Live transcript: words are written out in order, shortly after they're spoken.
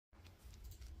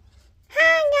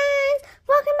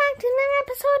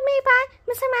episode made by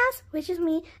Mr. Mouse, which is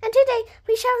me, and today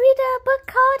we shall read a book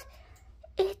called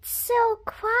It's So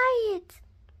Quiet,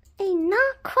 a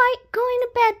not quite going to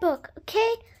bed book,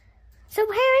 okay? So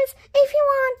parents, if you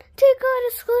want to go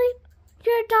to sleep,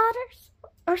 your daughters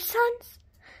or sons,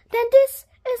 then this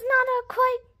is not a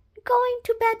quite going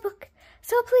to bed book.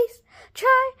 So please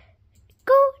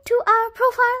go to our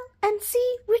profile and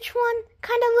see which one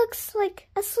kind of looks like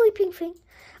a sleeping thing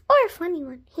or a funny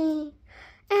one.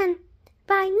 And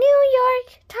by New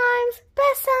York Times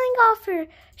best-selling author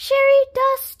Sherri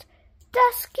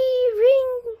Duskey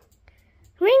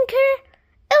Rinker,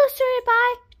 illustrated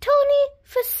by Tony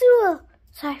Fucile.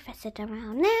 Sorry if I said that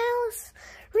wrong. Now let's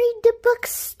read the book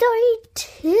story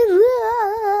too.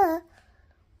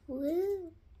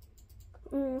 Woo.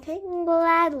 Okay,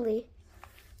 gladly.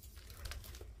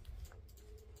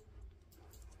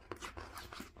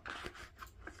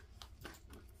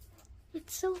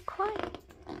 It's so quiet.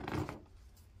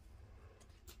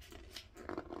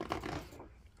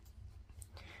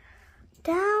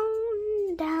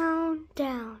 Down, down,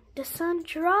 down. The sun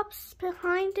drops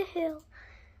behind the hill.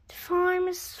 The farm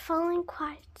is falling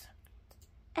quiet.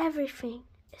 Everything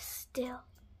is still.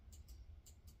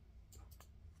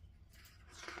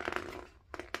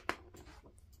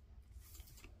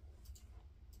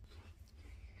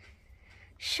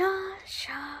 Shaw,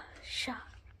 shaw, shaw.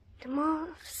 The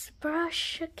moths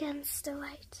brush against the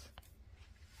light.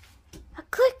 A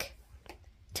click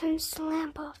turns the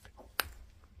lamp off,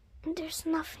 and there's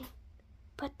nothing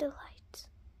but the light.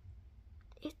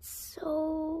 It's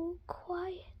so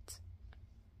quiet.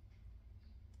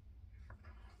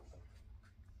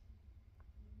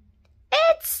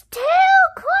 It's too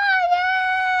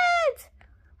quiet!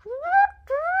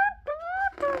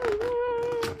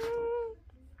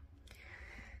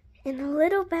 In a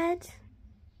little bed,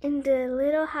 in the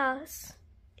little house,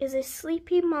 is a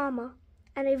sleepy mama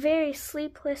and a very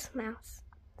sleepless mouse.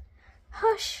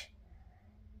 Hush,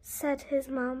 said his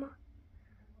mama.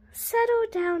 Settle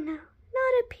down now,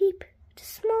 not a peep. The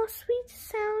small sweet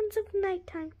sounds of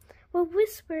nighttime will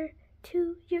whisper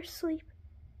to your sleep.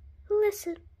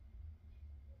 Listen.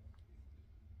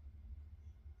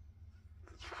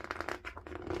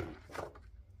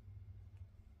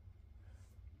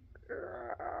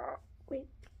 Wait.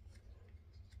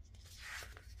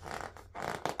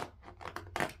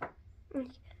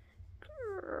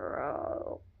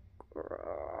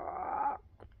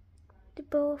 The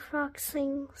bullfrog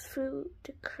sings through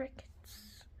the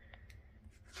crickets.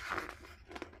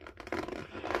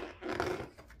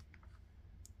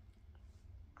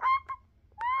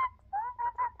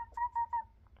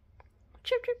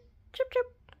 Chirp, chirp, chirp, chirp.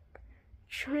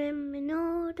 Trimming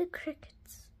all the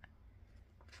crickets.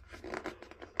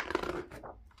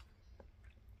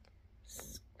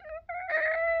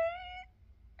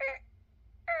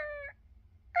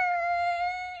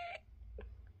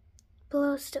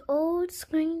 Blows the old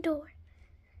screen door.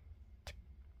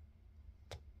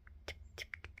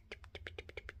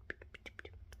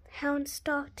 Hound's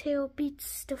dog tail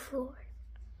beats the floor.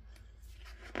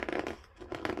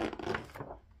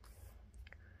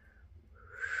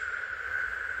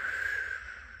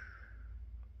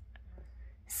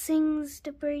 Sings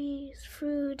the breeze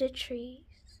through the trees.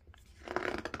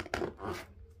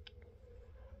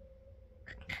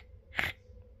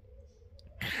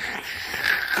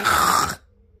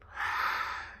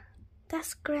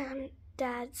 That's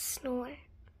Granddad's snore.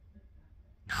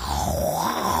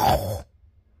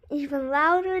 Even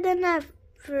louder than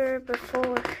ever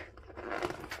before.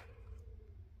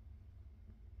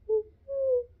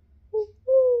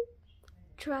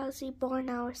 Drowsy barn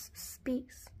owl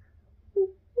speaks.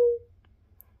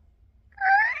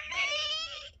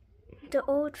 The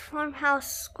old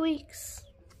farmhouse squeaks.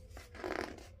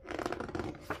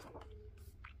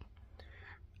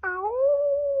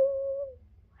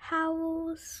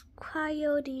 Howls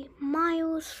coyote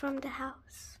miles from the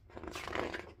house.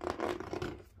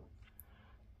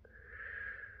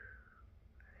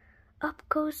 Up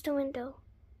goes the window.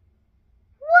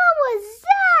 What was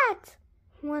that?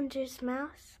 Wonders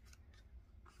Mouse.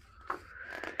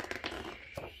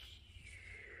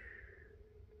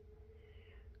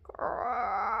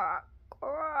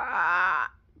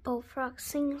 Bullfrog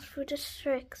sings through the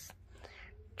sticks.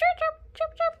 Chirp, chirp,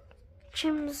 chirp, chirp.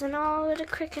 Chims and all of the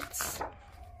crickets.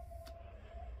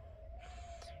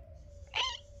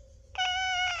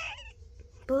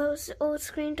 Blows the old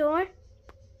screen door.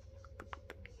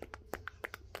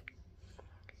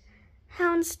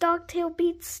 Hound's dog tail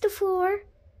beats the floor.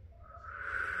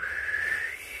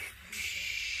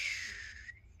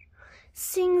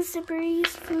 Sings the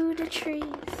breeze through the trees.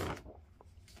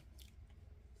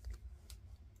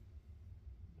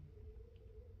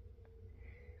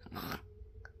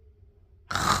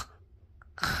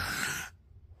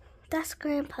 That's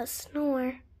Grandpa's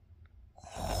snore.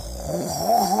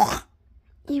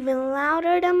 Even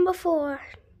louder than before.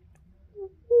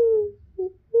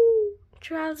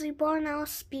 Drowsy barn owl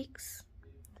speaks.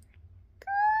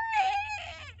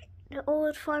 The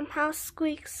old farmhouse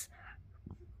squeaks.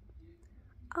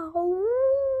 Oh,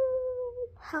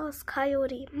 howls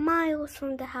Coyote miles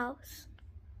from the house.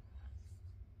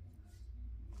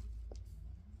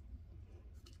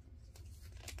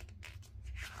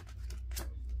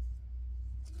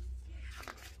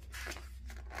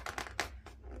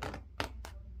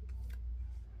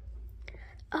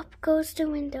 Up goes the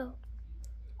window.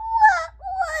 What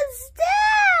was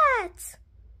that?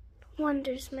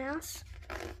 Wonders Mouse.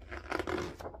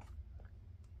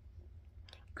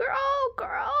 Grow,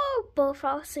 grow,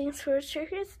 Bullfrog sings for his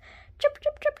circus. Chirp,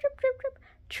 chirp, chirp, chirp, chirp, chirp.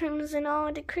 Trims in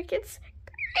all the crickets.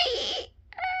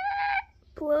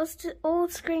 Blows the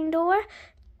old screen door.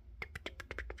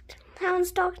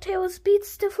 Hound's dogtails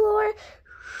beats the floor.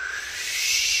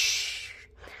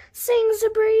 Sings the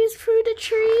breeze through the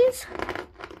trees.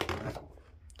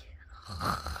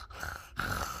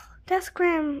 That's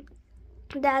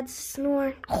Granddad's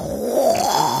snore.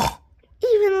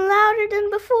 Even louder than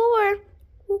before.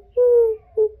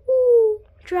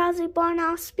 Drowsy barn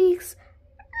owl speaks.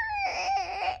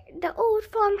 The old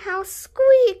farmhouse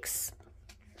squeaks.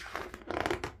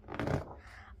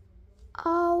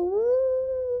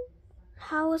 Oh,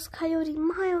 howls Coyote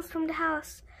miles from the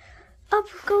house. Up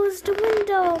goes the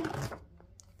window.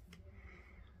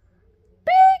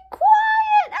 Be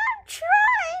quiet, I'm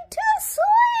trying to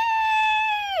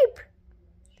sleep.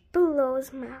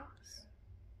 Blows Mouse.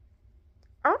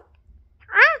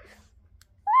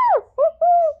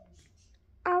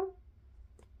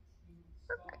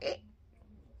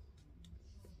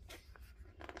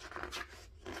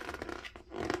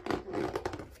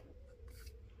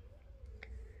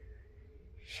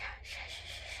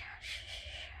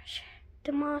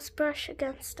 The mouse brush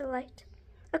against the light.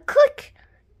 A click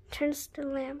turns the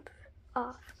lamp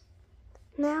off.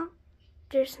 Now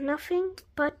there's nothing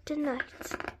but the night.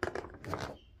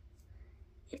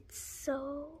 It's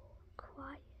so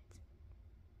quiet.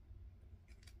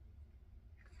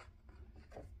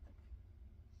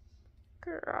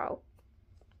 Girl.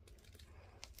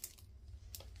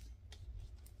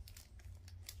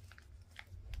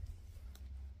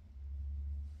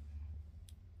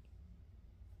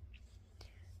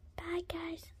 Bye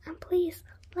guys, and please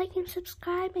like and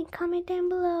subscribe and comment down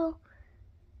below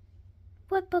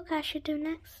what book I should do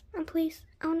next. And please,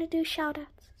 I want to do shout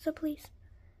outs, so please,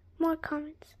 more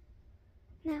comments.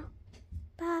 Now,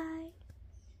 bye.